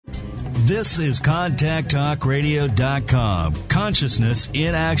This is ContactTalkRadio.com. Consciousness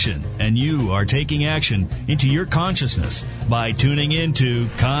in action. And you are taking action into your consciousness by tuning into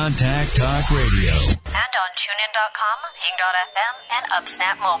Contact Talk Radio. And on TuneIn.com, Hing.fm, and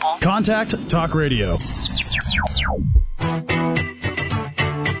UpSnap Mobile. Contact Talk Radio.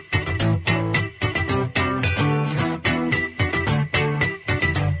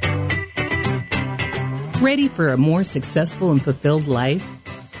 Ready for a more successful and fulfilled life?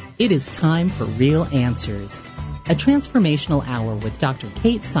 It is time for Real Answers, a transformational hour with Dr.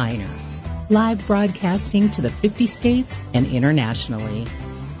 Kate Siner, live broadcasting to the 50 states and internationally.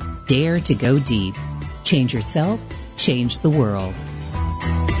 Dare to go deep. Change yourself, change the world.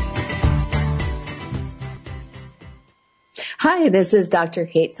 Hi, this is Dr.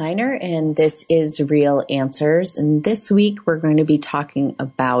 Kate Siner, and this is Real Answers. And this week, we're going to be talking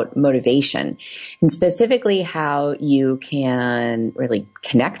about motivation, and specifically how you can really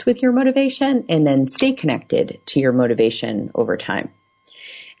connect with your motivation and then stay connected to your motivation over time.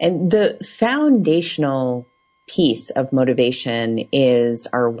 And the foundational piece of motivation is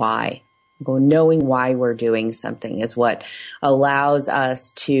our why. Knowing why we're doing something is what allows us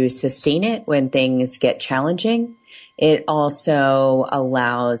to sustain it when things get challenging. It also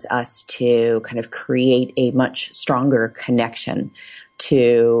allows us to kind of create a much stronger connection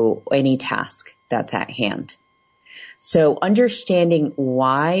to any task that's at hand. So understanding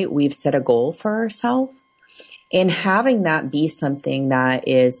why we've set a goal for ourselves and having that be something that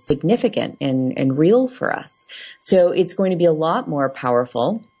is significant and real for us. So it's going to be a lot more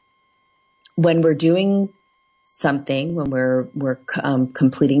powerful when we're doing something, when we're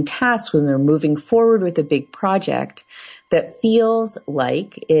completing tasks, when we're moving forward with a big project that feels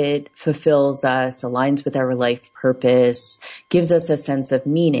like it fulfills us, aligns with our life purpose, gives us a sense of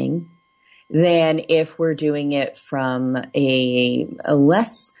meaning, than if we're doing it from a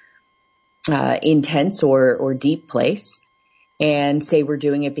less intense or deep place and say we're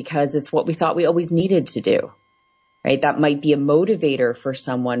doing it because it's what we thought we always needed to do. Right? That might be a motivator for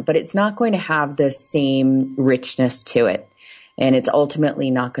someone, but it's not going to have the same richness to it. And it's ultimately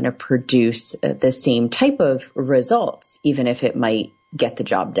not going to produce the same type of results, even if it might get the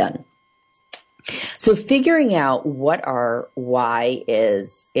job done. So figuring out what our why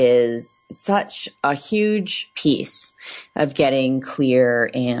is such a huge piece of getting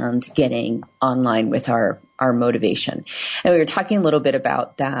clear and getting online with our motivation. And we were talking a little bit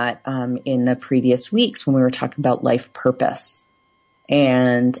about that in the previous weeks when we were talking about life purpose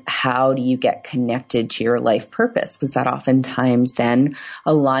and how do you get connected to your life purpose, because that oftentimes then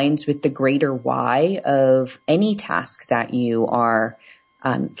aligns with the greater why of any task that you are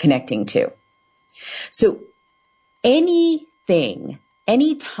connecting to. So anytime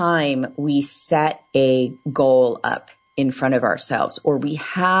we set a goal up in front of ourselves, or we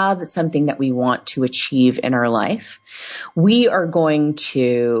have something that we want to achieve in our life, we are going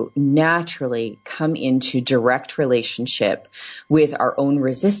to naturally come into direct relationship with our own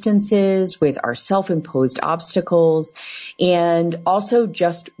resistances, with our self-imposed obstacles, and also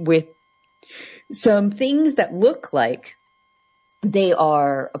just with some things that look like they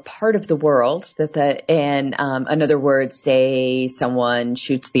are a part of the world in other words, say someone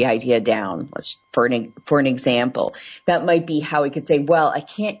shoots the idea down. For an example, that might be how we could say, well, I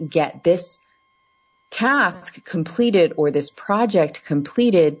can't get this task completed or this project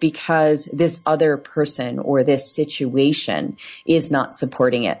completed because this other person or this situation is not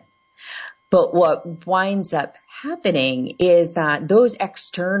supporting it. But what winds up happening is that those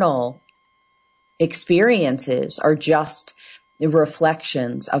external experiences are just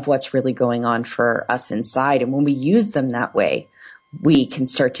reflections of what's really going on for us inside. And when we use them that way, we can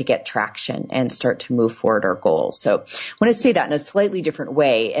start to get traction and start to move forward our goals. So I want to say that in a slightly different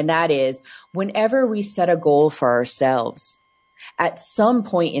way. And that is, whenever we set a goal for ourselves, at some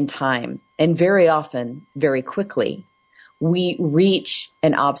point in time, and very often, very quickly, we reach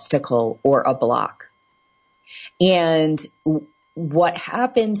an obstacle or a block. And what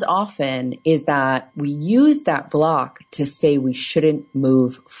happens often is that we use that block to say we shouldn't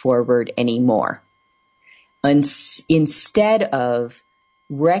move forward anymore, instead of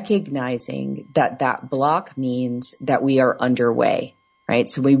recognizing that that block means that we are underway, right?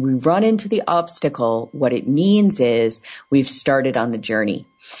 So when we run into the obstacle, what it means is we've started on the journey.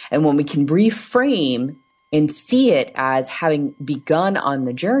 And when we can reframe and see it as having begun on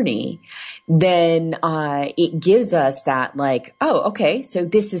the journey, then it gives us that like, oh, okay, so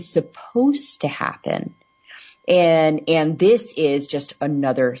this is supposed to happen. And this is just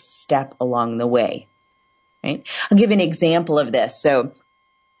another step along the way, right? I'll give an example of this. So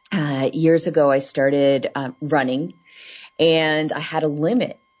years ago, I started running, and I had a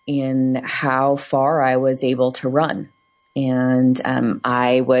limit in how far I was able to run. And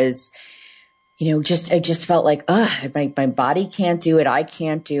I was, I just felt like, my body can't do it. I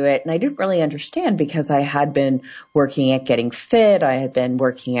can't do it. And I didn't really understand because I had been working at getting fit. I had been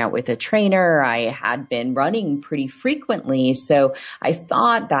working out with a trainer. I had been running pretty frequently. So I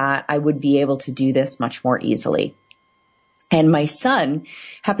thought that I would be able to do this much more easily. And my son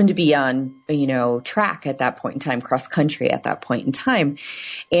happened to be on, track at that point in time, cross country at that point in time.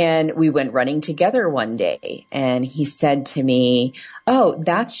 And we went running together one day. And he said to me, "Oh,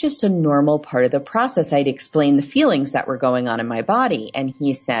 that's just a normal part of the process." I'd explained the feelings that were going on in my body. And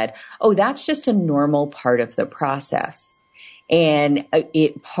he said, "Oh, that's just a normal part of the process." And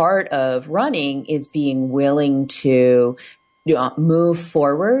part of running is being willing to move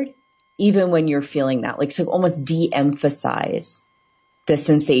forward even when you're feeling that, so almost de-emphasize the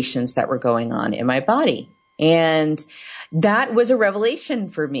sensations that were going on in my body. And that was a revelation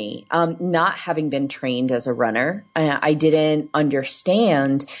for me. Not having been trained as a runner, I didn't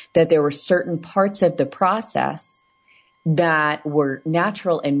understand that there were certain parts of the process that were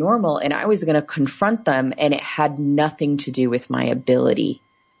natural and normal, and I was going to confront them, and it had nothing to do with my ability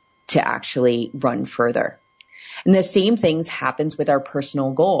to actually run further. And the same things happens with our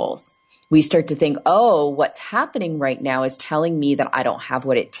personal goals. We start to think, oh, what's happening right now is telling me that I don't have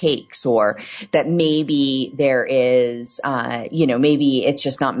what it takes, or that maybe there is, maybe it's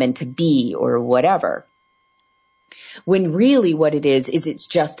just not meant to be, or whatever. When really what it is it's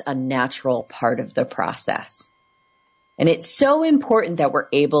just a natural part of the process. And it's so important that we're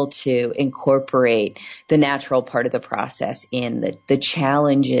able to incorporate the natural part of the process in the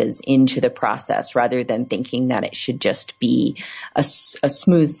challenges into the process, rather than thinking that it should just be a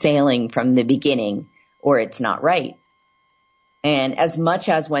smooth sailing from the beginning, or it's not right. And as much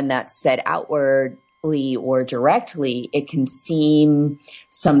as when that's said outwardly or directly, it can seem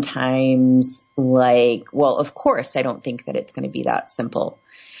sometimes like, well, of course, I don't think that it's going to be that simple.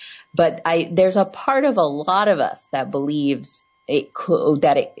 But there's a part of a lot of us that believes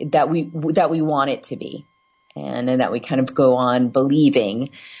that we want it to be, and that we kind of go on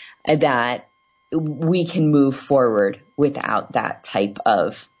believing that we can move forward without that type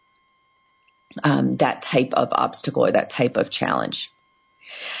of obstacle or that type of challenge.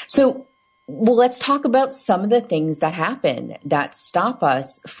 So, let's talk about some of the things that happen that stop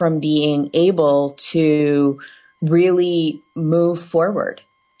us from being able to really move forward.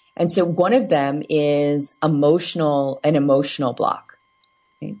 And so one of them is an emotional block.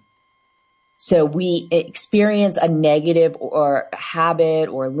 Okay? So we experience a negative or habit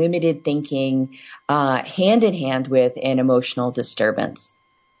or limited thinking hand in hand with an emotional disturbance.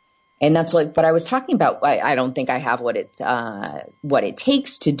 And that's what I was talking about. I don't think I have what it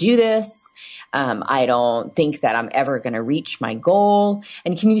takes to do this. I don't think that I'm ever going to reach my goal.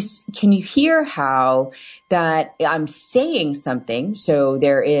 And can you hear how that I'm saying something? So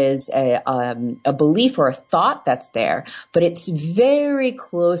there is a belief or a thought that's there, but it's very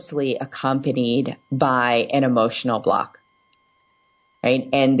closely accompanied by an emotional block, right?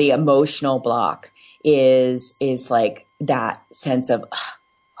 And the emotional block is like that sense of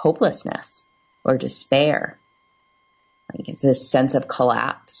hopelessness or despair. Like it's this sense of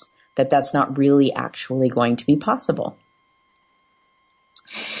collapse, that's not really actually going to be possible.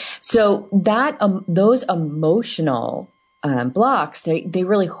 So that those emotional blocks, they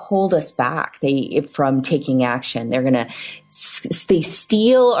really hold us back from taking action. They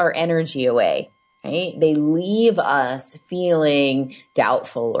steal our energy away, right? They leave us feeling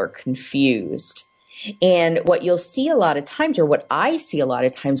doubtful or confused. And what you'll see a lot of times, or what I see a lot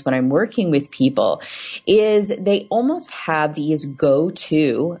of times when I'm working with people, is they almost have these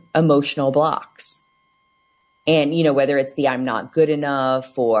go-to emotional blocks. And, whether it's the I'm not good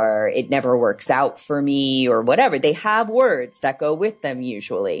enough, or it never works out for me, or whatever, they have words that go with them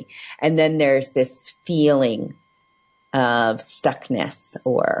usually. And then there's this feeling of stuckness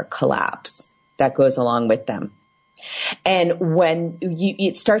or collapse that goes along with them. And when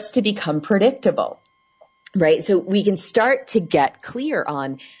it starts to become predictable, right? So we can start to get clear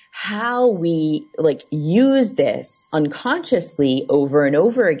on how we use this unconsciously over and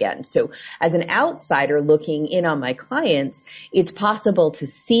over again. So as an outsider looking in on my clients, it's possible to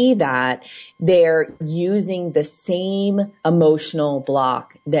see that they're using the same emotional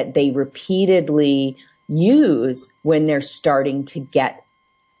block that they repeatedly use when they're starting to get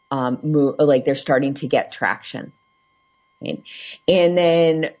they're starting to get traction. Right? And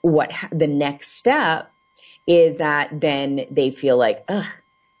then the next step is that then they feel like,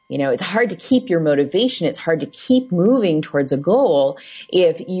 it's hard to keep your motivation. It's hard to keep moving towards a goal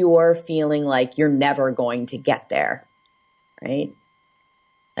if you're feeling like you're never going to get there, right?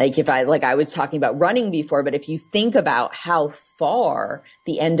 Like I was talking about running before, but if you think about how far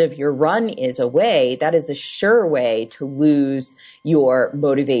the end of your run is away, that is a sure way to lose your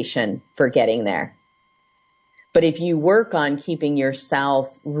motivation for getting there. But if you work on keeping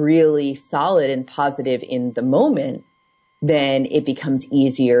yourself really solid and positive in the moment, then it becomes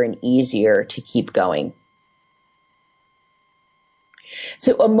easier and easier to keep going.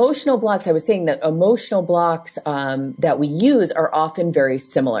 So emotional blocks, I was saying that emotional blocks that we use are often very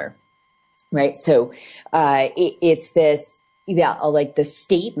similar, right? So it's this, like the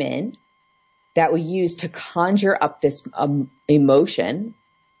statement that we use to conjure up this emotion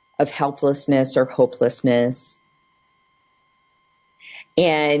of helplessness or hopelessness,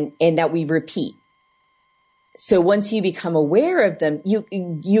 and that we repeat. So once you become aware of them,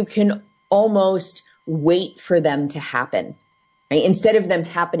 you can almost wait for them to happen. Right? Instead of them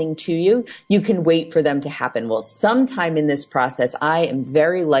happening to you, you can wait for them to happen. Well, sometime in this process, I am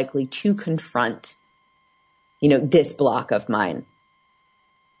very likely to confront, this block of mine.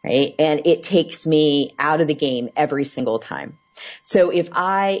 Right? And it takes me out of the game every single time. So if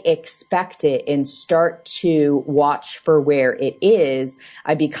I expect it and start to watch for where it is,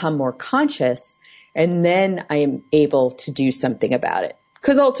 I become more conscious, and then I am able to do something about it.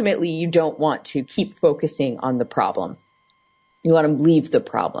 Because ultimately, you don't want to keep focusing on the problem. You want to leave the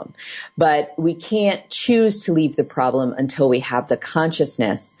problem. But we can't choose to leave the problem until we have the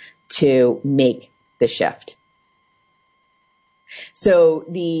consciousness to make the shift. So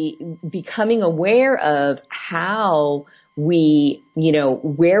the becoming aware of how we,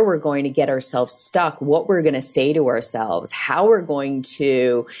 where we're going to get ourselves stuck, what we're going to say to ourselves, how we're going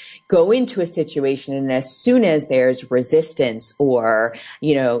to go into a situation, and as soon as there's resistance or,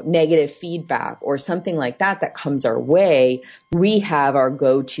 negative feedback or something like that comes our way, we have our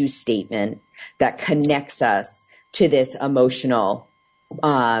go-to statement that connects us to this emotional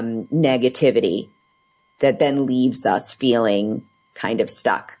negativity that then leaves us feeling kind of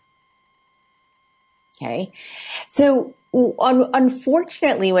stuck. Okay. So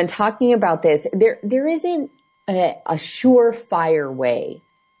unfortunately, when talking about this, there isn't a surefire way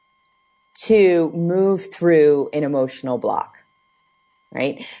to move through an emotional block.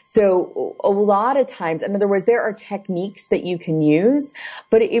 Right? So a lot of times, in other words, there are techniques that you can use,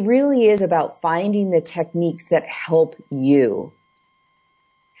 but it really is about finding the techniques that help you.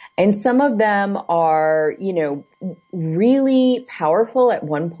 And some of them are, really powerful at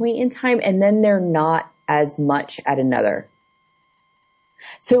one point in time, and then they're not as much at another.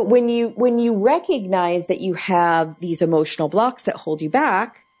 So when you recognize that you have these emotional blocks that hold you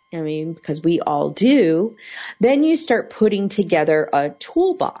back, because we all do, then you start putting together a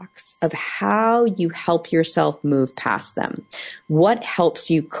toolbox of how you help yourself move past them. What helps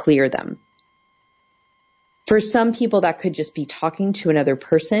you clear them? For some people, that could just be talking to another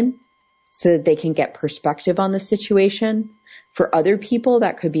person so that they can get perspective on the situation. For other people,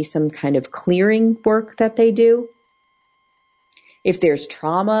 that could be some kind of clearing work that they do. If there's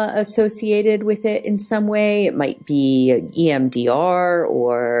trauma associated with it in some way, it might be EMDR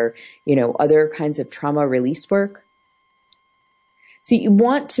or, other kinds of trauma release work. So you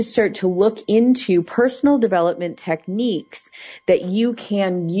want to start to look into personal development techniques that you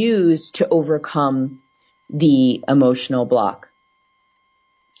can use to overcome the emotional block.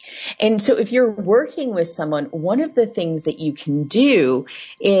 And so if you're working with someone, one of the things that you can do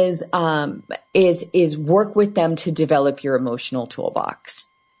is work with them to develop your emotional toolbox.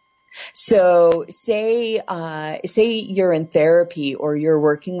 So say you're in therapy or you're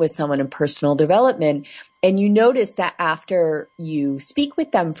working with someone in personal development, and you notice that after you speak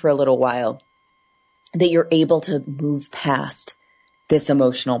with them for a little while, that you're able to move past this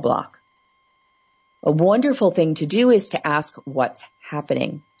emotional block. A wonderful thing to do is to ask what's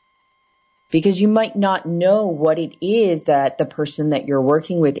happening, because you might not know what it is that the person that you're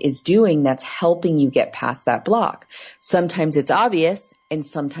working with is doing that's helping you get past that block. Sometimes it's obvious and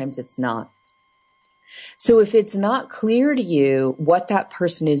sometimes it's not. So if it's not clear to you what that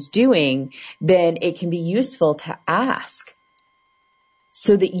person is doing, then it can be useful to ask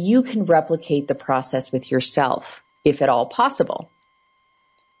so that you can replicate the process with yourself, if at all possible.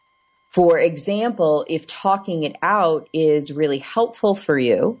 For example, if talking it out is really helpful for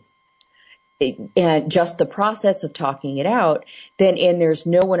you, and just the process of talking it out, and there's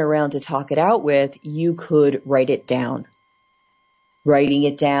no one around to talk it out with, you could write it down. Writing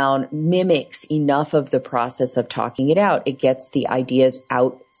it down mimics enough of the process of talking it out. It gets the ideas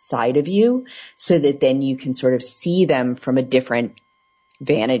outside of you so that then you can sort of see them from a different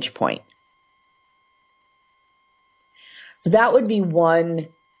vantage point. So that would be one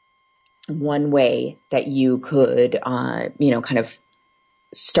way that you could, kind of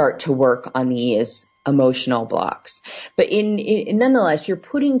start to work on these emotional blocks. But nonetheless, you're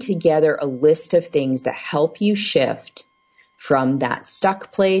putting together a list of things that help you shift from that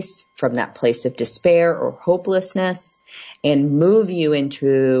stuck place, from that place of despair or hopelessness, and move you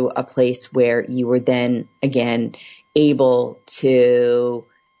into a place where you are then again able to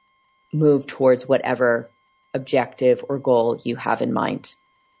move towards whatever objective or goal you have in mind.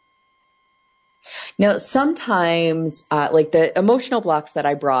 Now, sometimes, like the emotional blocks that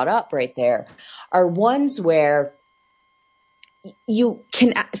I brought up right there are ones where you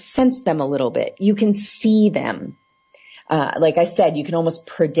can sense them a little bit. You can see them. Like I said, you can almost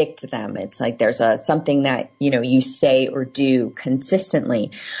predict them. It's like there's something that, you say or do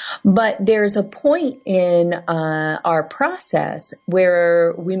consistently. But there's a point in our process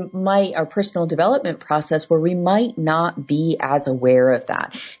where our personal development process, where we might not be as aware of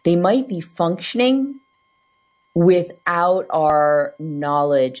that. They might be functioning without our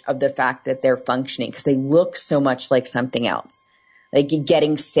knowledge of the fact that they're functioning, because they look so much like something else. Like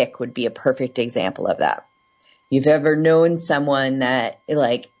getting sick would be a perfect example of that. You've ever known someone that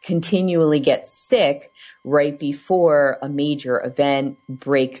continually gets sick right before a major event,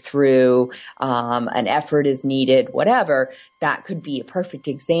 breakthrough, an effort is needed, whatever, that could be a perfect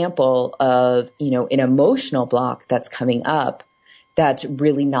example of, an emotional block that's coming up that's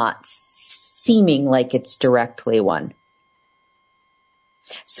really not seeming like it's directly one.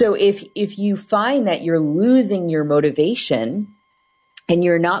 So if you find that you're losing your motivation and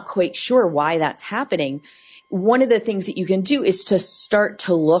you're not quite sure why that's happening, one of the things that you can do is to start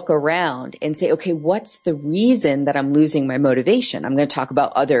to look around and say, okay, what's the reason that I'm losing my motivation? I'm going to talk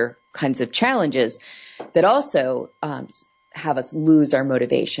about other kinds of challenges that also have us lose our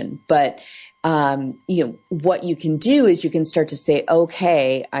motivation. But what you can do is you can start to say,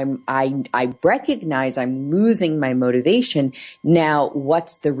 okay, I recognize I'm losing my motivation. Now,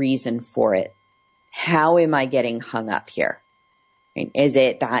 what's the reason for it? How am I getting hung up here? Is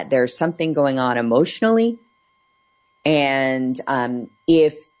it that there's something going on emotionally? And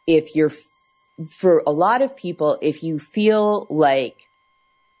if you're, for a lot of people, if you feel like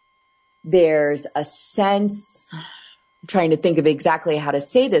there's a sense, I'm trying to think of exactly how to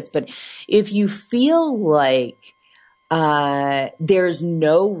say this, but if you feel like there's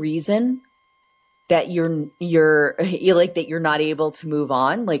no reason that you're that you're not able to move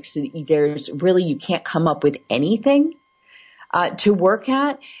on, so there's really, you can't come up with anything to work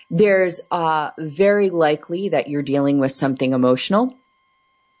at, there's very likely that you're dealing with something emotional.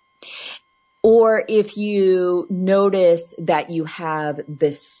 Or if you notice that you have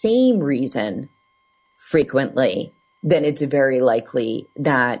the same reason frequently, then it's very likely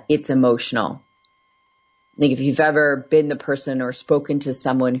that it's emotional. Like if you've ever been the person or spoken to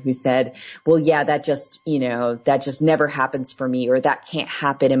someone who said, well, yeah, that just never happens for me, or that can't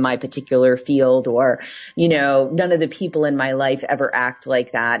happen in my particular field, or, none of the people in my life ever act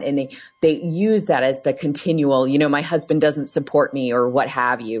like that. And they use that as the continual, my husband doesn't support me, or what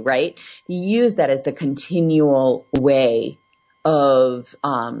have you, right? They use that as the continual way of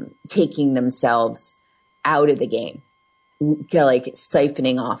taking themselves out of the game, like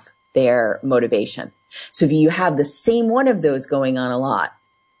siphoning off their motivation. So if you have the same one of those going on a lot,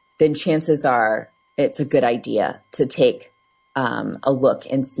 then chances are it's a good idea to take a look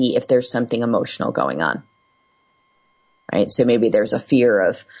and see if there's something emotional going on, right? So maybe there's a fear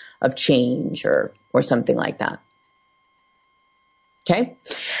of change or something like that. Okay.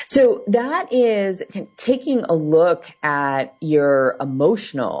 So that is taking a look at your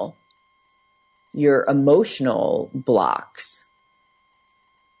emotional blocks.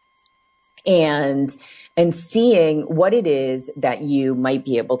 And seeing what it is that you might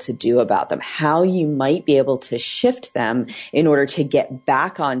be able to do about them, how you might be able to shift them in order to get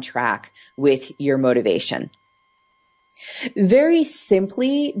back on track with your motivation. Very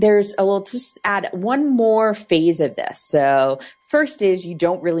simply, we'll just add one more phase of this. So first is you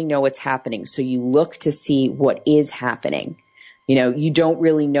don't really know what's happening. So you look to see what is happening. You don't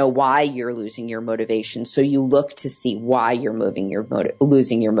really know why you're losing your motivation. So you look to see why you're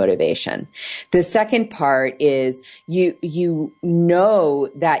losing your motivation. The second part is you know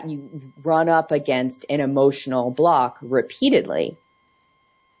that you run up against an emotional block repeatedly.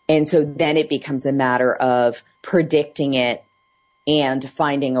 And so then it becomes a matter of predicting it and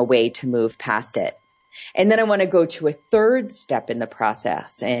finding a way to move past it. And then I want to go to a third step in the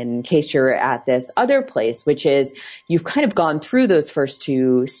process, in case you're at this other place, which is you've kind of gone through those first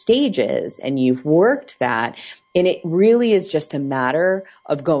two stages and you've worked that. And it really is just a matter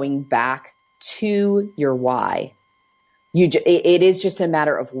of going back to your why. It is just a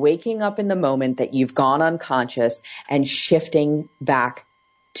matter of waking up in the moment that you've gone unconscious and shifting back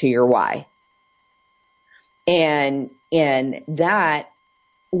to your why. And that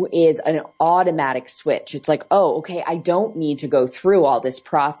is an automatic switch. It's like, oh, okay, I don't need to go through all this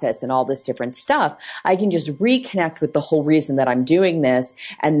process and all this different stuff. I can just reconnect with the whole reason that I'm doing this.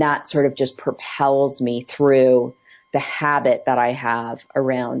 And that sort of just propels me through the habit that I have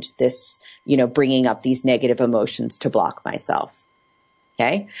around this, bringing up these negative emotions to block myself.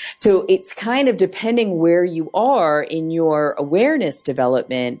 Okay. So it's kind of depending where you are in your awareness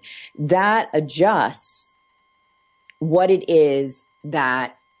development, that adjusts what it is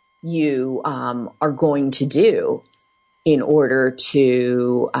that you are going to do in order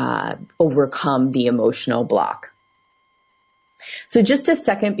to overcome the emotional block. So just a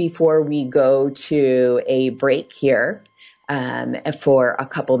second before we go to a break here for a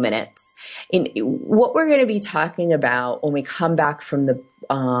couple minutes. What we're going to be talking about when we come back from the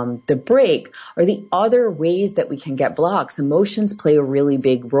break are the other ways that we can get blocks. Emotions play a really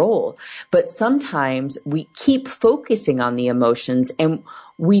big role, but sometimes we keep focusing on the emotions and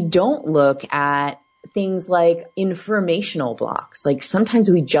we don't look at things like informational blocks. Like sometimes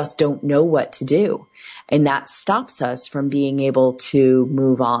we just don't know what to do, and that stops us from being able to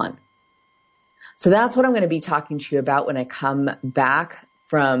move on. So that's what I'm going to be talking to you about when I come back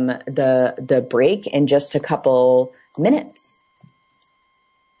from the break in just a couple minutes.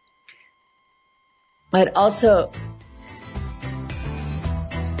 But also,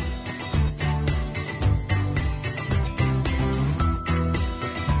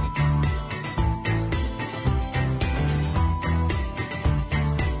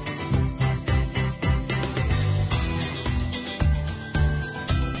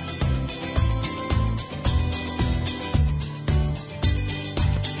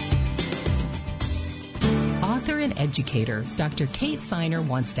 educator, Dr. Kate Siner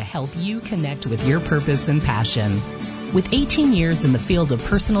wants to help you connect with your purpose and passion. With 18 years in the field of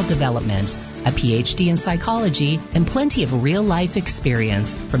personal development, a PhD in psychology, and plenty of real-life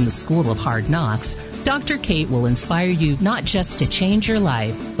experience from the School of Hard Knocks, Dr. Kate will inspire you not just to change your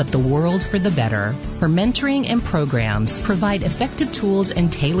life, but the world for the better. Her mentoring and programs provide effective tools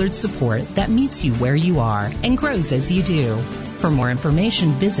and tailored support that meets you where you are and grows as you do. For more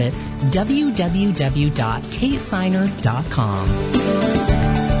information, visit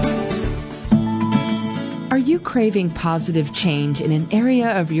www.katesiner.com. Are you craving positive change in an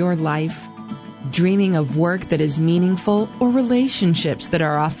area of your life? Dreaming of work that is meaningful or relationships that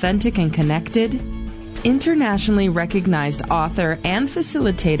are authentic and connected? Internationally recognized author and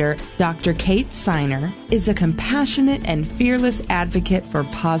facilitator Dr. Kate Siner is a compassionate and fearless advocate for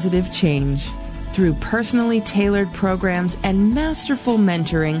positive change. Through personally tailored programs and masterful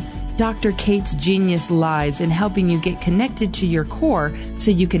mentoring, Dr. Kate's genius lies in helping you get connected to your core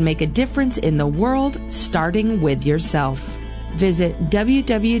so you can make a difference in the world, starting with yourself. Visit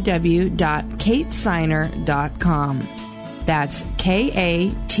www.katesiner.com. That's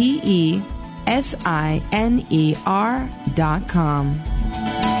KATESINER.com.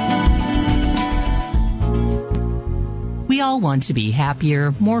 We all want to be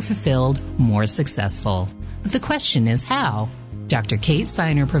happier, more fulfilled, more successful. But the question is how? Dr. Kate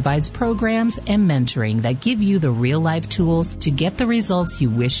Siner provides programs and mentoring that give you the real-life tools to get the results you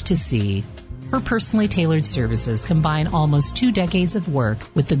wish to see. Her personally tailored services combine almost 2 decades of work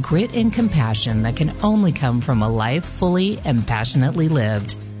with the grit and compassion that can only come from a life fully and passionately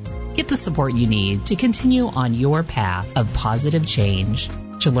lived. Get the support you need to continue on your path of positive change.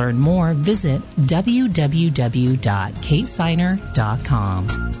 To learn more, visit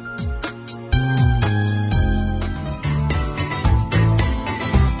www.katesiner.com.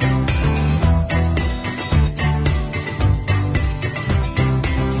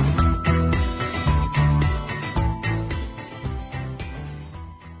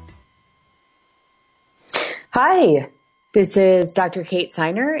 Hi, this is Dr. Kate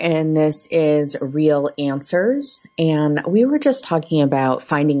Siner, and this is Real Answers. And we were just talking about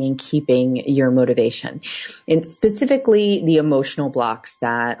finding and keeping your motivation, and specifically the emotional blocks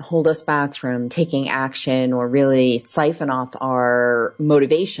that hold us back from taking action or really siphon off our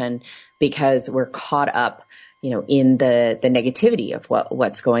motivation because we're caught up, in the negativity of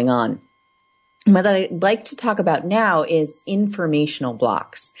what's going on. What I'd like to talk about now is informational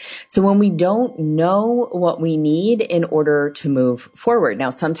blocks. So when we don't know what we need in order to move forward. Now,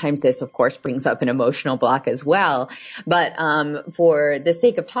 sometimes this, of course, brings up an emotional block as well. But for the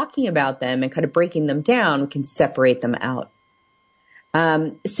sake of talking about them and kind of breaking them down, we can separate them out.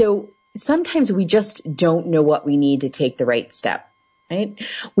 So sometimes we just don't know what we need to take the right step. right?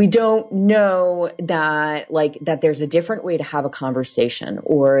 We don't know that there's a different way to have a conversation,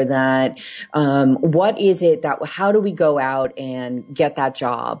 or that, what is it that, how do we go out and get that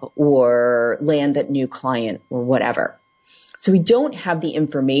job or land that new client or whatever. So we don't have the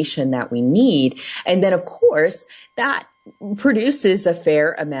information that we need. And then of course that produces a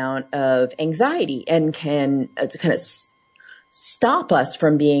fair amount of anxiety and can kind of stop us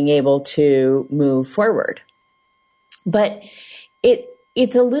from being able to move forward. But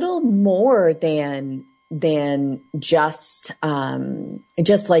it's a little more than just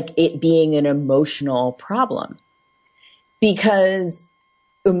like it being an emotional problem, because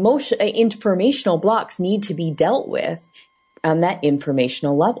informational blocks need to be dealt with on that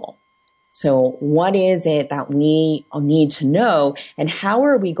informational level. So what is it that we need to know, and how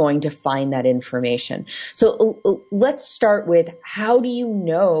are we going to find that information? So let's start with, how do you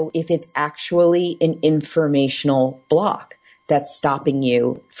know if it's actually an informational block that's stopping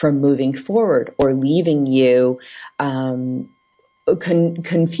you from moving forward or leaving you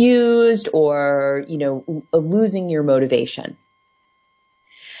confused or, losing your motivation?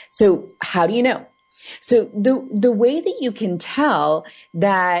 So how do you know? So the way that you can tell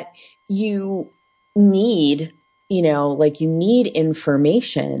that you need, you need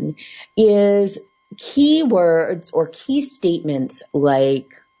information is keywords or key statements like,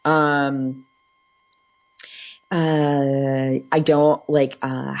 can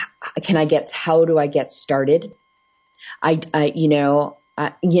how do I get started? I'm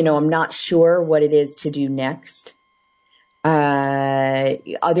not sure what it is to do next.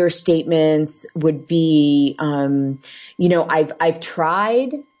 Other statements would be, I've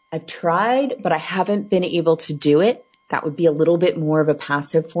tried, but I haven't been able to do it. That would be a little bit more of a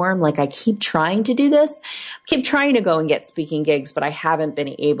passive form. Like, I keep trying to do this, keep trying to go and get speaking gigs, but I haven't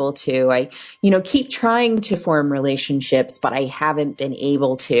been able to. I, keep trying to form relationships, but I haven't been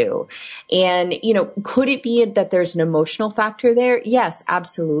able to. And, could it be that there's an emotional factor there? Yes,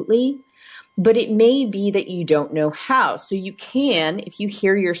 absolutely. But it may be that you don't know how. So you can, if you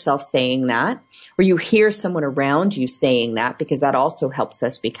hear yourself saying that, or you hear someone around you saying that, because that also helps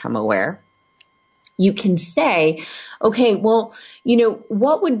us become aware, you can say, okay, well,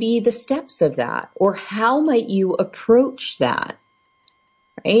 what would be the steps of that? Or how might you approach that?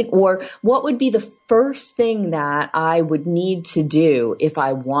 Right? Or what would be the first thing that I would need to do if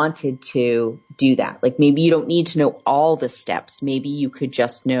I wanted to do that? Like, maybe you don't need to know all the steps. Maybe you could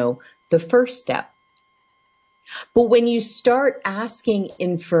just know the first step. But when you start asking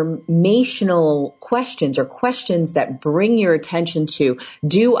informational questions, or questions that bring your attention to,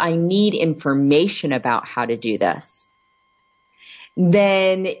 do I need information about how to do this?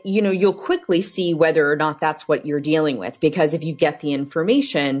 Then, you'll quickly see whether or not that's what you're dealing with. Because if you get the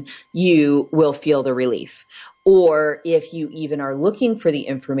information, you will feel the relief. Or if you even are looking for the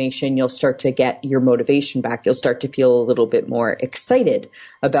information, you'll start to get your motivation back. You'll start to feel a little bit more excited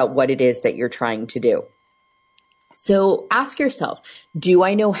about what it is that you're trying to do. So ask yourself, do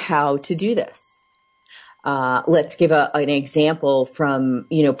I know how to do this? Let's give an example from,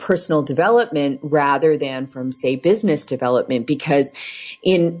 personal development rather than from, say, business development, because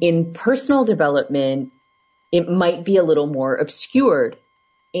in personal development, it might be a little more obscured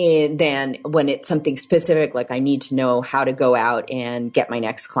than when it's something specific, like I need to know how to go out and get my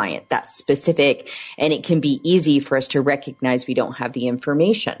next client. That's specific, and it can be easy for us to recognize we don't have the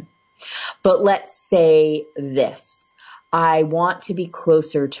information. But let's say this: I want to be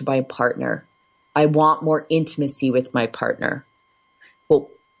closer to my partner. I want more intimacy with my partner. Well,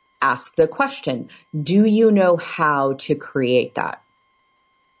 ask the question, do you know how to create that?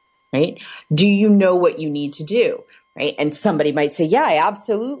 Right? Do you know what you need to do? Right? And somebody might say, yeah, I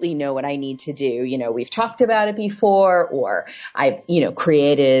absolutely know what I need to do. We've talked about it before, or I've,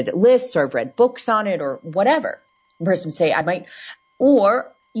 created lists, or I've read books on it, or whatever. The person would say, I might,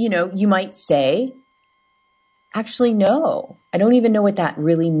 or, you might say, actually, no, I don't even know what that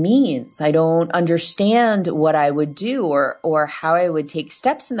really means. I don't understand what I would do or how I would take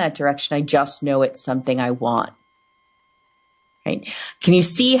steps in that direction. I just know it's something I want. Right? Can you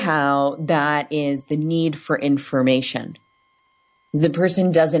see how that is the need for information? The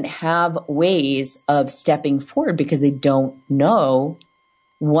person doesn't have ways of stepping forward because they don't know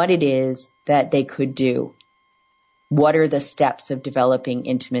what it is that they could do. What are the steps of developing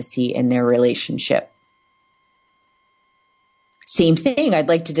intimacy in their relationship? Same thing. I'd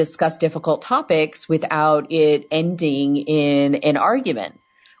like to discuss difficult topics without it ending in an argument.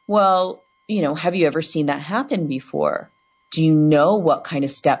 Well, have you ever seen that happen before? Do you know what kind of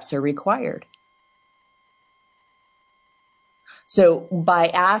steps are required? So by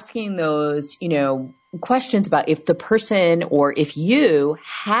asking those, questions about if the person or if you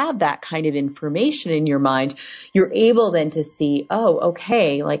have that kind of information in your mind, you're able then to see, oh,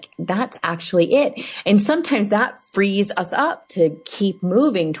 okay, like that's actually it. And sometimes that frees us up to keep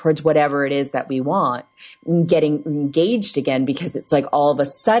moving towards whatever it is that we want, and getting engaged again, because it's like all of a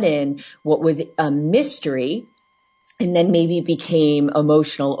sudden what was a mystery and then maybe became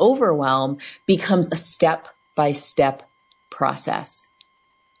emotional overwhelm becomes a step-by-step process.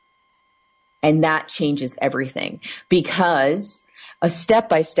 And that changes everything, because a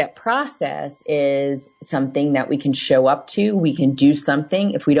step-by-step process is something that we can show up to. We can do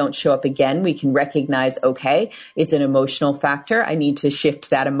something. If we don't show up again, we can recognize, okay, it's an emotional factor. I need to shift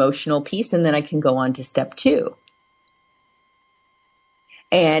that emotional piece, and then I can go on to step 2.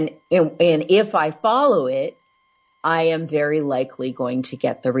 And if I follow it, I am very likely going to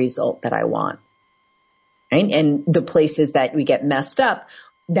get the result that I want. Right? And the places that we get messed up,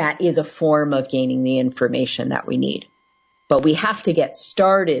 that is a form of gaining the information that we need. But we have to get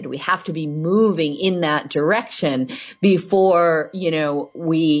started. We have to be moving in that direction before,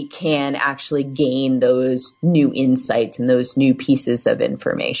 we can actually gain those new insights and those new pieces of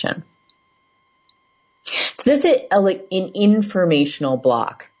information. So this is like an informational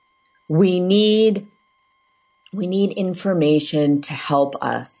block. We need information to help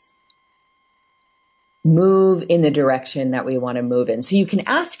us move in the direction that we want to move in. So you can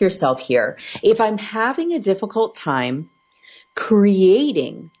ask yourself here, if I'm having a difficult time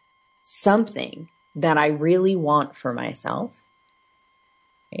creating something that I really want for myself,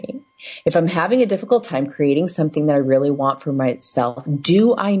 okay? If I'm having a difficult time creating something that I really want for myself,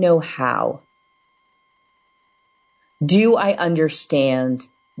 do I know how? Do I understand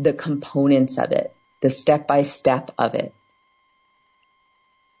the components of it, the step-by-step of it?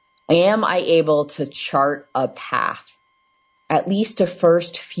 Am I able to chart a path, at least a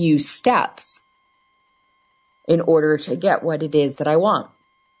first few steps, in order to get what it is that I want?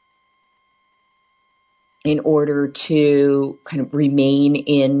 In order to kind of remain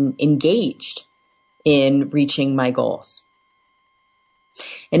engaged in reaching my goals?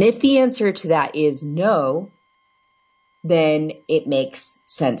 And if the answer to that is no, then it makes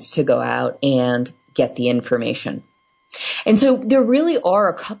sense to go out and get the information. And so there really are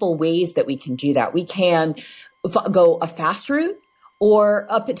a couple ways that we can do that. We can go a fast route or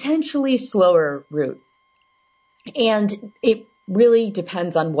a potentially slower route. And it really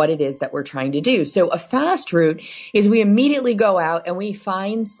depends on what it is that we're trying to do. So a fast route is we immediately go out and we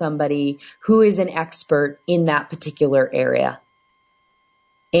find somebody who is an expert in that particular area.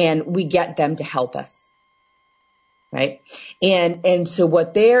 And we get them to help us. Right? And so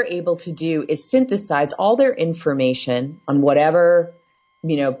what they're able to do is synthesize all their information on whatever,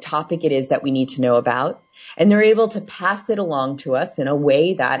 topic it is that we need to know about. And they're able to pass it along to us in a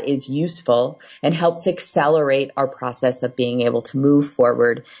way that is useful and helps accelerate our process of being able to move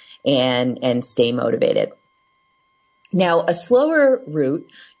forward and stay motivated. Now, a slower route,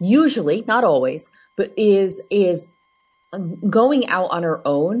 usually, not always, but is going out on our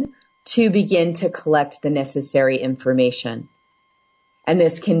own to begin to collect the necessary information. And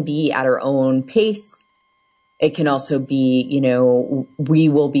this can be at our own pace. It can also be, we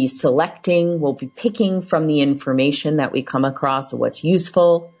will be we'll be picking from the information that we come across, what's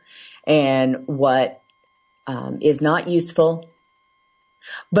useful and what is not useful.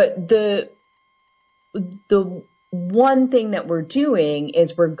 But the one thing that we're doing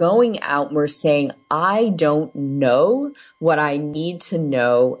is we're going out and we're saying, I don't know what I need to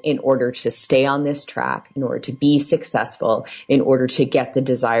know in order to stay on this track, in order to be successful, in order to get the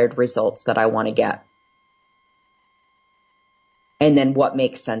desired results that I want to get. And then what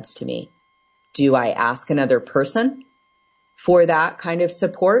makes sense to me? Do I ask another person for that kind of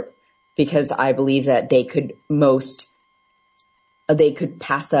support? Because I believe that they could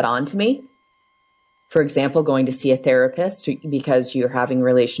pass that on to me. For example, going to see a therapist because you're having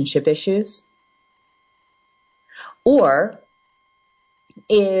relationship issues? Or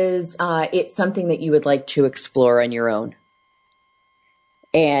is it something that you would like to explore on your own?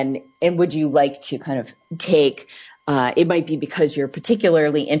 And would you like to kind of take, it might be because you're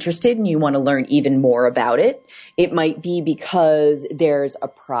particularly interested and you want to learn even more about it. It might be because there's a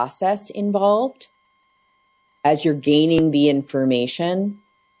process involved. As you're gaining the information,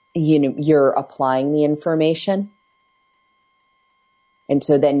 you're applying the information. And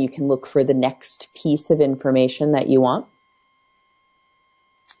so then you can look for the next piece of information that you want.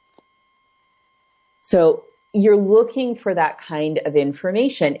 So you're looking for that kind of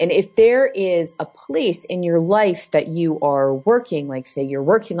information. And if there is a place in your life that you are working, like say you're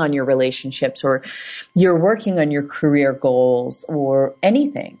working on your relationships or you're working on your career goals or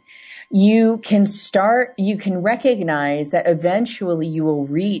anything, you can recognize that eventually you will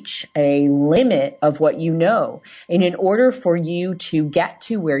reach a limit of what you know. And in order for you to get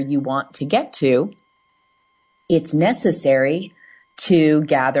to where you want to get to, it's necessary to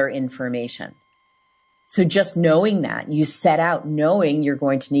gather information. So just knowing that, you set out knowing you're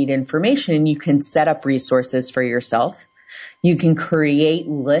going to need information, and you can set up resources for yourself. You can create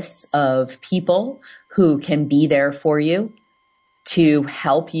lists of people who can be there for you to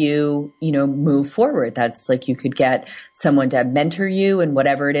help you, move forward. That's like you could get someone to mentor you in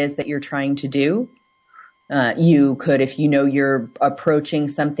whatever it is that you're trying to do. You could, if you know you're approaching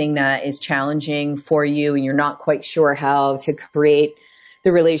something that is challenging for you and you're not quite sure how to create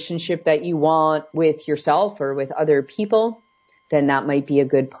the relationship that you want with yourself or with other people, then that might be a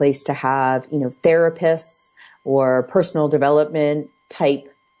good place to have, therapists or personal development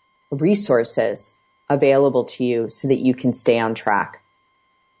type resources available to you so that you can stay on track.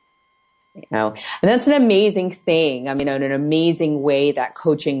 And that's an amazing thing. I mean, an amazing way that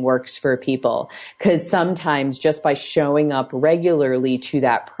coaching works for people, because sometimes just by showing up regularly to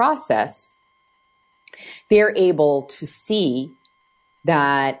that process, they're able to see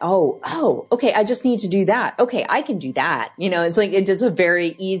that, okay, I just need to do that. Okay, I can do that. It's like it does a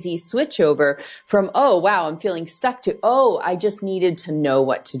very easy switch over from, oh, wow, I'm feeling stuck to, oh, I just needed to know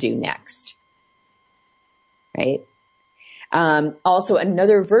what to do next. Right? Also,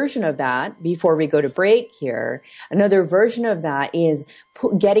 another version of that, before we go to break here, another version of that is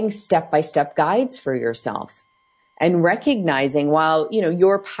getting step-by-step guides for yourself and recognizing while,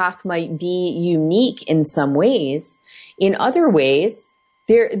 your path might be unique in some ways, in other ways,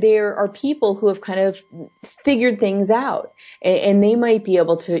 there are people who have kind of figured things out, and you might be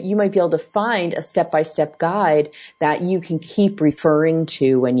able to find a step-by-step guide that you can keep referring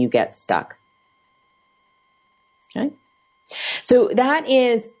to when you get stuck. Okay. So that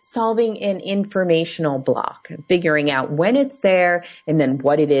is solving an informational block, figuring out when it's there and then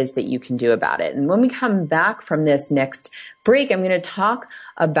what it is that you can do about it. And when we come back from this next break, I'm going to talk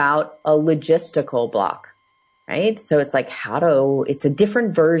about a logistical block. Right? So it's like it's a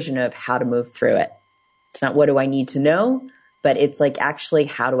different version of how to move through it. It's not what do I need to know, but it's like actually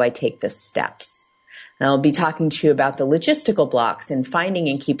how do I take the steps? And I'll be talking to you about the logistical blocks and finding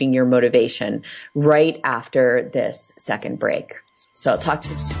and keeping your motivation right after this second break. So I'll talk to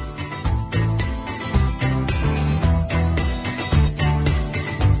you.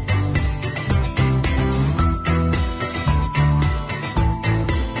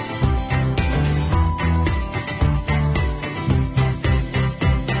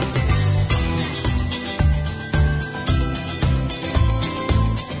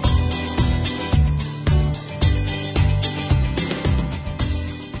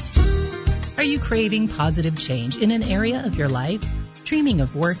 Are you craving positive change in an area of your life? Dreaming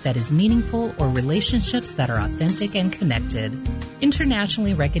of work that is meaningful or relationships that are authentic and connected?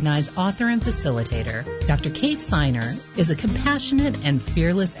 Internationally recognized author and facilitator, Dr. Kate Siner is a compassionate and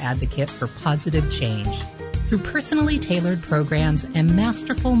fearless advocate for positive change. Through personally tailored programs and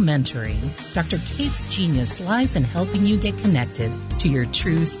masterful mentoring, Dr. Kate's genius lies in helping you get connected to your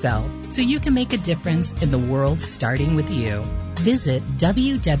true self so you can make a difference in the world starting with you. Visit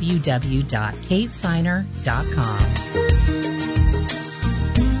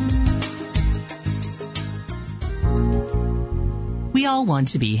www.katesiner.com. We all want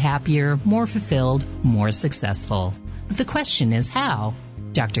to be happier, more fulfilled, more successful. But the question is how?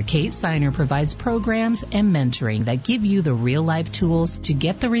 Dr. Kate Siner provides programs and mentoring that give you the real-life tools to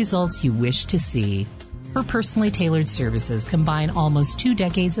get the results you wish to see. Her personally tailored services combine almost 2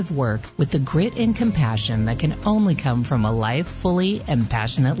 decades of work with the grit and compassion that can only come from a life fully and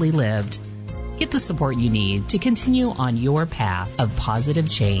passionately lived. Get the support you need to continue on your path of positive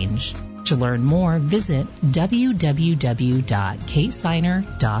change. To learn more, visit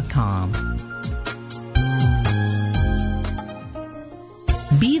www.katesiner.com.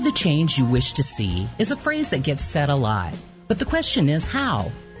 Be the change you wish to see is a phrase that gets said a lot, but the question is how?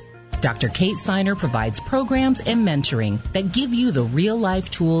 Dr. Kate Siner provides programs and mentoring that give you the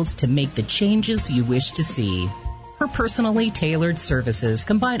real-life tools to make the changes you wish to see. Her personally tailored services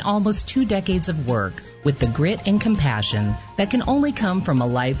combine almost 2 decades of work with the grit and compassion that can only come from a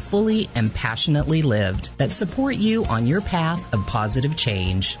life fully and passionately lived that support you on your path of positive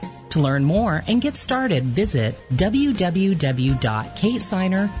change. To learn more and get started, visit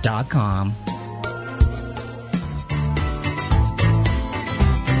www.katesiner.com.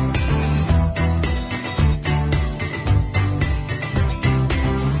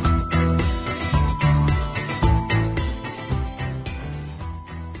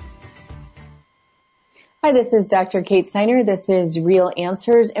 Hi, this is Dr. Kate Steiner. This is Real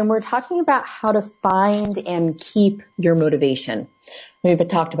Answers, and we're talking about how to find and keep your motivation. We've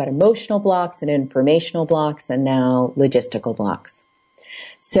talked about emotional blocks and informational blocks, and now logistical blocks.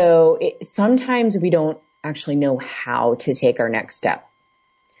 So sometimes we don't actually know how to take our next step.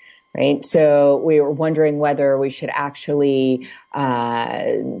 Right. So we were wondering whether we should actually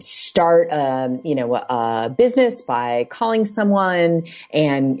start a business by calling someone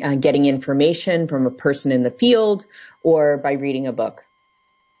and getting information from a person in the field, or by reading a book.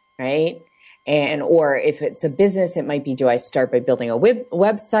 Right. And or if it's a business, it might be, do I start by building a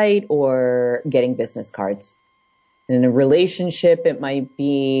website or getting business cards? In a relationship, it might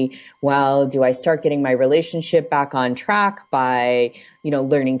be, well, do I start getting my relationship back on track by,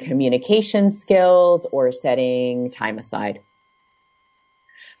 learning communication skills or setting time aside?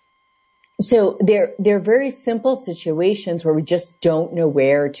 So they're very simple situations where we just don't know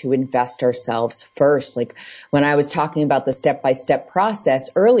where to invest ourselves first. Like when I was talking about the step-by-step process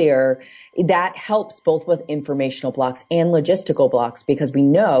earlier, that helps both with informational blocks and logistical blocks, because we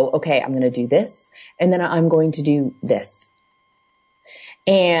know, okay, I'm going to do this, and then I'm going to do this.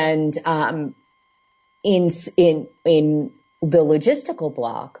 And in the logistical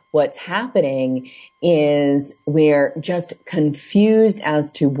block, what's happening is we're just confused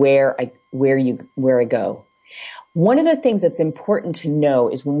as to where I go. One of the things that's important to know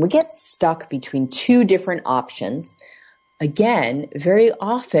is when we get stuck between two different options, again, very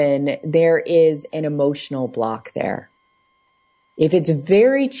often there is an emotional block there. If it's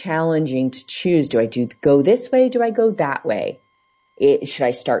very challenging to choose, do I go this way? Do I go that way? Should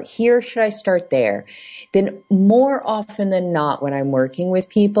I start here? Should I start there? Then more often than not, when I'm working with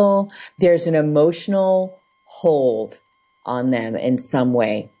people, there's an emotional hold on them in some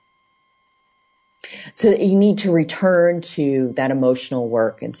way. So you need to return to that emotional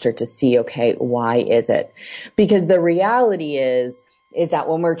work and start to see, okay, why is it? Because the reality is that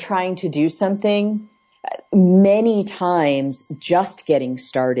when we're trying to do something, many times just getting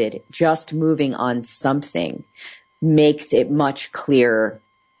started, just moving on something makes it much clearer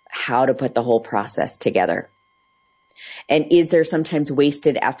how to put the whole process together. And is there sometimes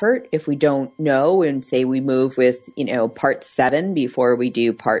wasted effort if we don't know and say we move with, part 7 before we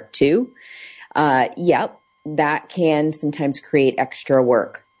do part 2? Yep, that can sometimes create extra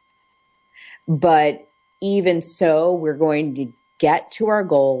work. But even so, we're going to get to our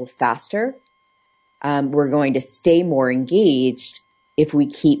goal faster. We're going to stay more engaged if we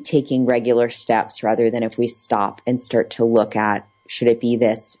keep taking regular steps rather than if we stop and start to look at, should it be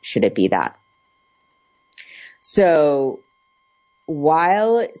this? Should it be that? So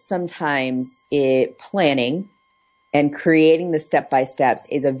while sometimes planning and creating the step-by-steps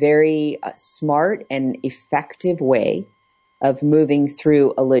is a very smart and effective way of moving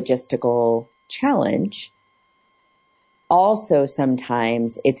through a logistical challenge, also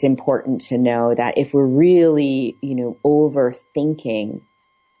sometimes it's important to know that if we're really, overthinking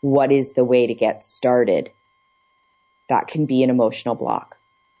what is the way to get started, that can be an emotional block.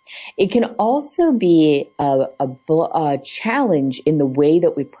 It can also be a challenge in the way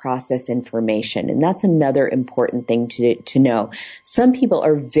that we process information. And that's another important thing to know. Some people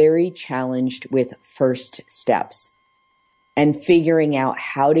are very challenged with first steps and figuring out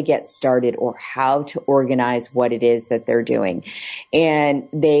how to get started or how to organize what it is that they're doing. And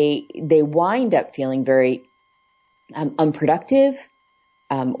they wind up feeling very unproductive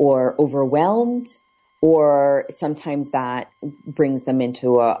or overwhelmed, or sometimes that brings them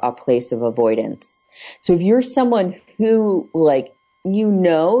into a place of avoidance. So if you're someone who, that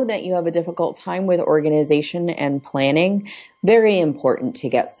you have a difficult time with organization and planning, very important to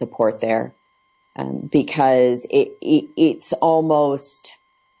get support there. Because it's almost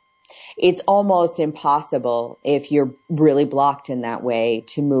impossible if you're really blocked in that way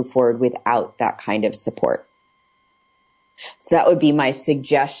to move forward without that kind of support. So that would be my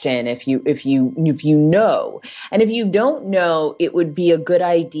suggestion if you know. And if you don't know, it would be a good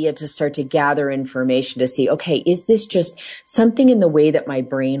idea to start to gather information to see, okay, is this just something in the way that my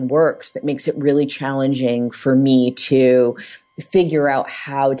brain works that makes it really challenging for me to figure out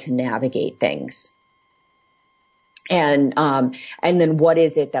how to navigate things? And then what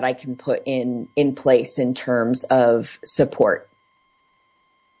is it that I can put in place in terms of support?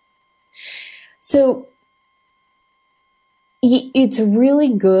 So it's really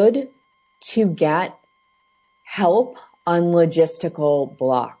good to get help on logistical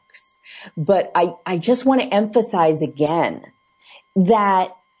blocks. But I just want to emphasize again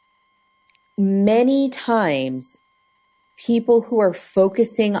that many times people who are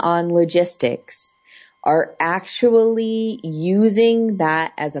focusing on logistics are actually using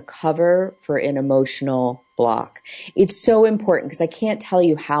that as a cover for an emotional block. It's so important because I can't tell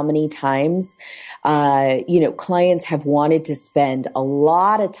you how many times, clients have wanted to spend a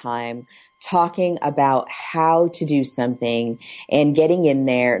lot of time talking about how to do something and getting in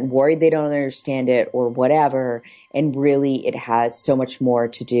there and worried they don't understand it or whatever. And really it has so much more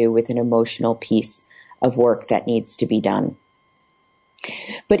to do with an emotional piece of work that needs to be done.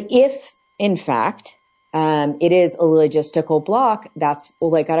 But if, in fact, it is a logistical block, that's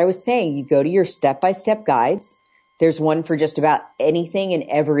like I was saying, you go to your step-by-step guides. There's one for just about anything and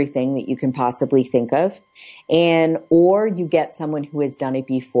everything that you can possibly think of. Or you get someone who has done it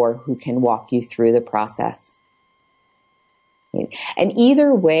before who can walk you through the process. And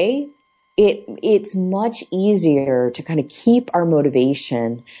either way, it's much easier to kind of keep our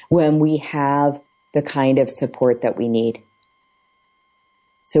motivation when we have the kind of support that we need.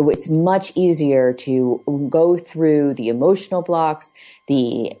 So it's much easier to go through the emotional blocks,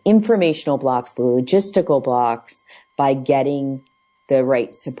 the informational blocks, the logistical blocks by getting the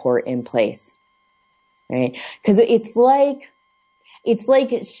right support in place, right? Because it's like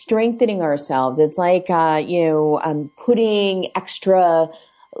strengthening ourselves. It's like, putting extra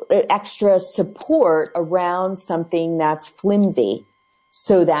support around something that's flimsy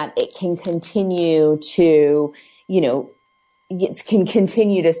so that it can continue to, it can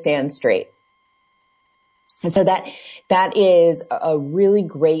continue to stand straight. And so that is a really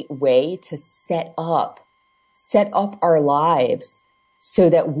great way to set up our lives so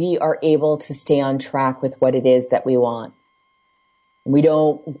that we are able to stay on track with what it is that we want. We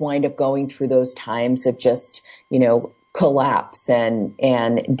don't wind up going through those times of just, collapse and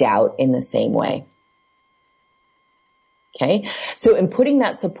doubt in the same way. Okay. So in putting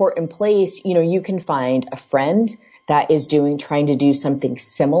that support in place, you can find a friend that is trying to do something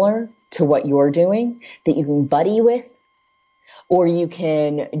similar to what you're doing that you can buddy with, or you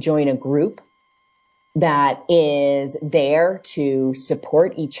can join a group that is there to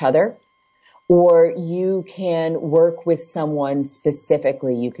support each other, or you can work with someone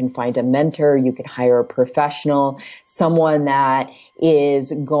specifically. You can find a mentor, you can hire a professional, someone that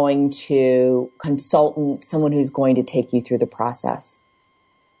is going to consultant, someone who's going to take you through the process.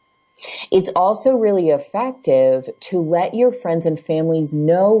 It's also really effective to let your friends and families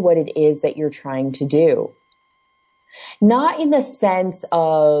know what it is that you're trying to do. Not in the sense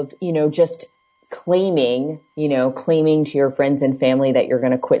of, just claiming to your friends and family that you're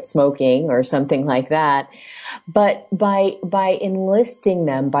going to quit smoking or something like that, but by enlisting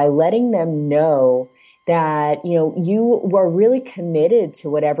them, by letting them know that, you are really committed to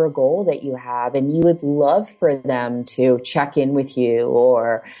whatever goal that you have, and you would love for them to check in with you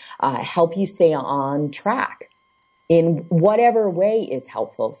or help you stay on track in whatever way is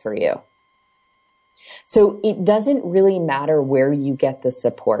helpful for you. So it doesn't really matter where you get the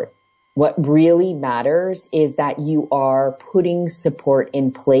support. What really matters is that you are putting support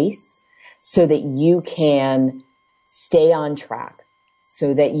in place so that you can stay on track,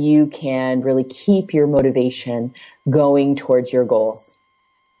 so that you can really keep your motivation going towards your goals.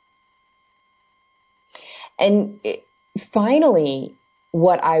 And finally,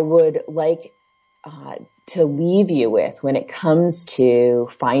 what I would like to leave you with when it comes to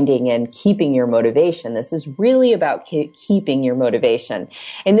finding and keeping your motivation, this is really about keeping your motivation.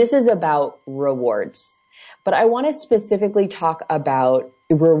 And this is about rewards. But I want to specifically talk about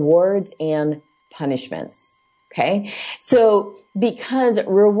rewards and punishments. Okay. So because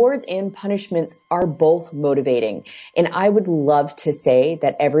rewards and punishments are both motivating. And I would love to say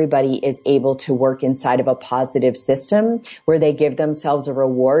that everybody is able to work inside of a positive system where they give themselves a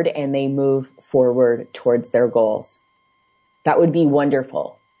reward and they move forward towards their goals. That would be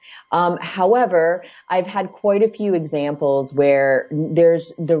wonderful. However, I've had quite a few examples where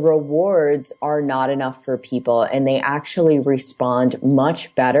the rewards are not enough for people and they actually respond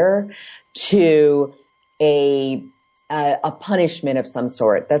much better to a punishment of some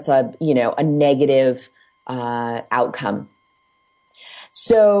sort. That's a negative, outcome.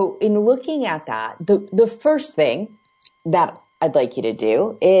 So in looking at that, the first thing that I'd like you to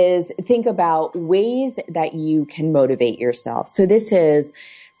do is think about ways that you can motivate yourself. So this is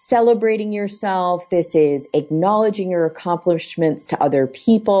celebrating yourself. This is acknowledging your accomplishments to other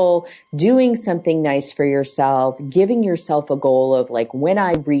people, doing something nice for yourself, giving yourself a goal of like, when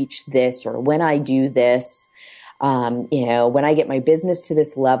I reach this or when I do this, when I get my business to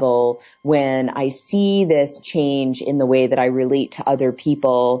this level, when I see this change in the way that I relate to other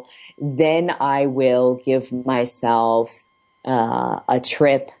people, then I will give myself a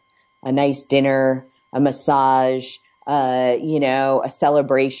trip, a nice dinner, a massage, a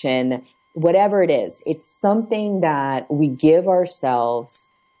celebration, whatever it is, it's something that we give ourselves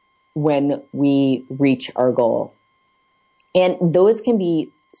when we reach our goal. And those can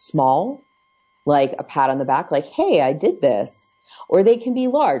be small, like a pat on the back, like, hey, I did this. Or they can be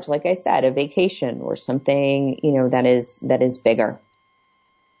large, like I said, a vacation or something, that is bigger.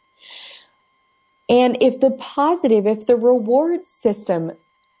 And if the reward system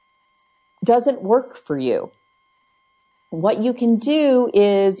doesn't work for you, what you can do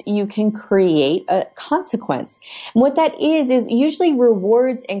is you can create a consequence. And what that is usually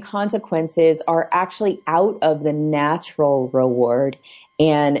rewards and consequences are actually out of the natural reward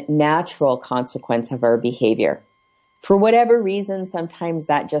and natural consequence of our behavior. For whatever reason, sometimes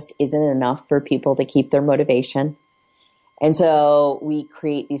that just isn't enough for people to keep their motivation. And so we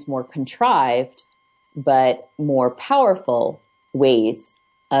create these more contrived but more powerful ways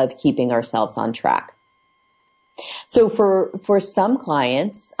of keeping ourselves on track. So for some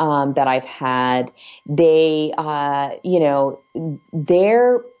clients that I've had, they,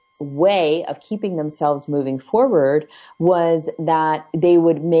 their way of keeping themselves moving forward was that they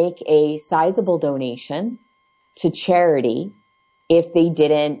would make a sizable donation to charity if they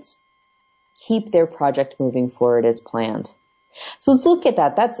didn't keep their project moving forward as planned. So let's look at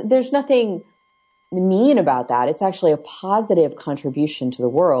that. There's nothing mean about that. It's actually a positive contribution to the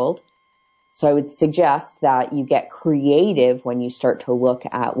world. So I would suggest that you get creative when you start to look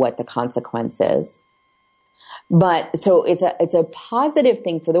at what the consequence is. But so it's a positive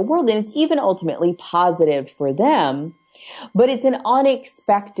thing for the world, and it's even ultimately positive for them, but it's an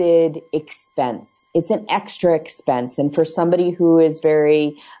unexpected expense. It's an extra expense. And for somebody who is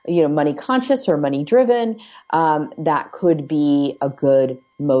very, money conscious or money driven, that could be a good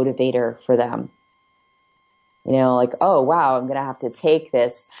motivator for them. Like, oh, wow, I'm going to have to take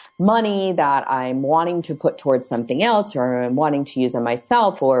this money that I'm wanting to put towards something else, or I'm wanting to use on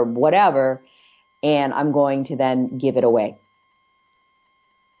myself or whatever, and I'm going to then give it away.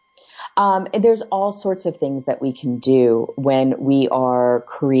 And there's all sorts of things that we can do when we are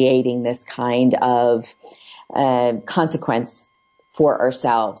creating this kind of consequence for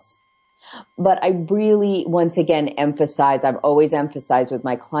ourselves. But I really, once again, I've always emphasized with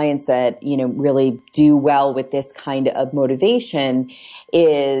my clients that, really do well with this kind of motivation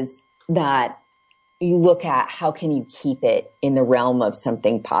is that you look at how can you keep it in the realm of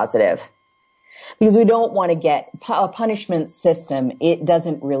something positive. Because we don't want to get a punishment system. It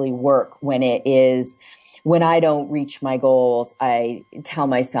doesn't really work when I don't reach my goals, I tell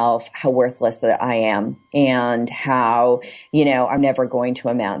myself how worthless I am and how, I'm never going to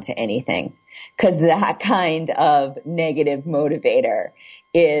amount to anything. Because that kind of negative motivator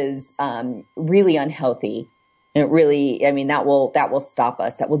is really unhealthy. And it really, that will stop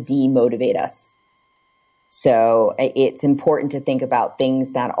us. That will demotivate us. So it's important to think about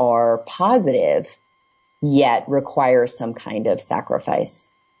things that are positive, yet require some kind of sacrifice.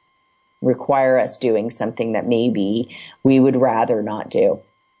 Require us doing something that maybe we would rather not do.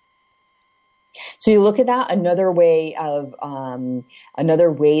 So you look at that, another way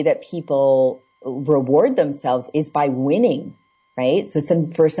that people reward themselves is by winning, right? So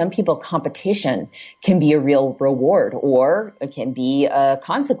for some people, competition can be a real reward, or it can be a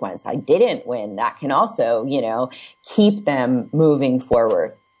consequence. I didn't win. That can also, keep them moving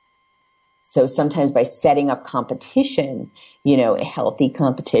forward. So sometimes by setting up competition, a healthy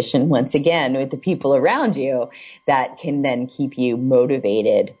competition, once again, with the people around you, that can then keep you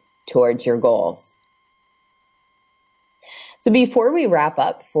motivated towards your goals. So before we wrap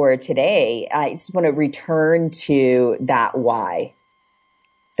up for today, I just want to return to that why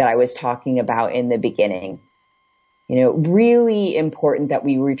that I was talking about in the beginning. Really important that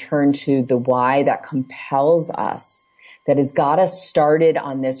we return to the why that compels us, that has got us started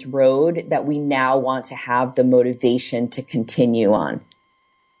on this road that we now want to have the motivation to continue on.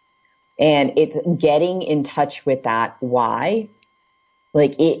 And it's getting in touch with that why.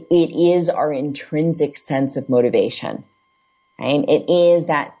 Like it is our intrinsic sense of motivation, right? It is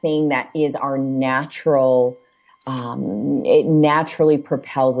that thing that is our natural, it naturally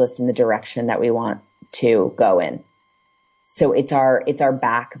propels us in the direction that we want to go in. So it's our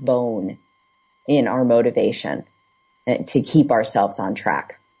backbone in our motivation to keep ourselves on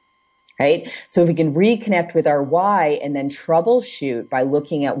track, right? So if we can reconnect with our why and then troubleshoot by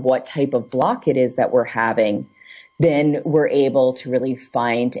looking at what type of block it is that we're having, then we're able to really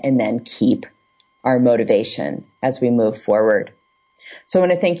find and then keep our motivation as we move forward. So I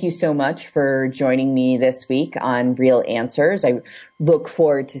want to thank you so much for joining me this week on Real Answers. I look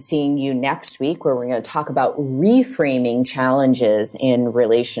forward to seeing you next week, where we're going to talk about reframing challenges in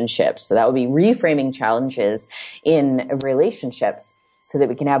relationships. So that will be reframing challenges in relationships. so that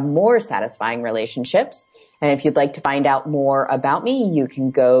we can have more satisfying relationships. And if you'd like to find out more about me, you can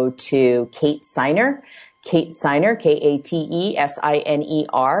go to Kate Siner,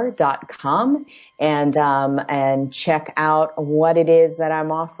 KateSiner.com, and check out what it is that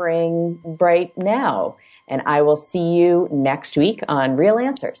I'm offering right now. And I will see you next week on Real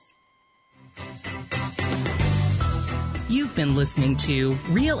Answers. You've been listening to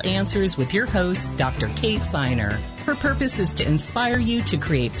Real Answers with your host, Dr. Kate Siner. Her purpose is to inspire you to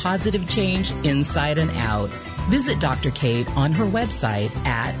create positive change inside and out. Visit Dr. Kate on her website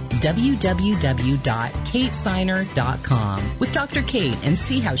at www.katesiner.com with Dr. Kate and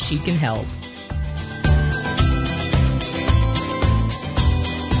see how she can help.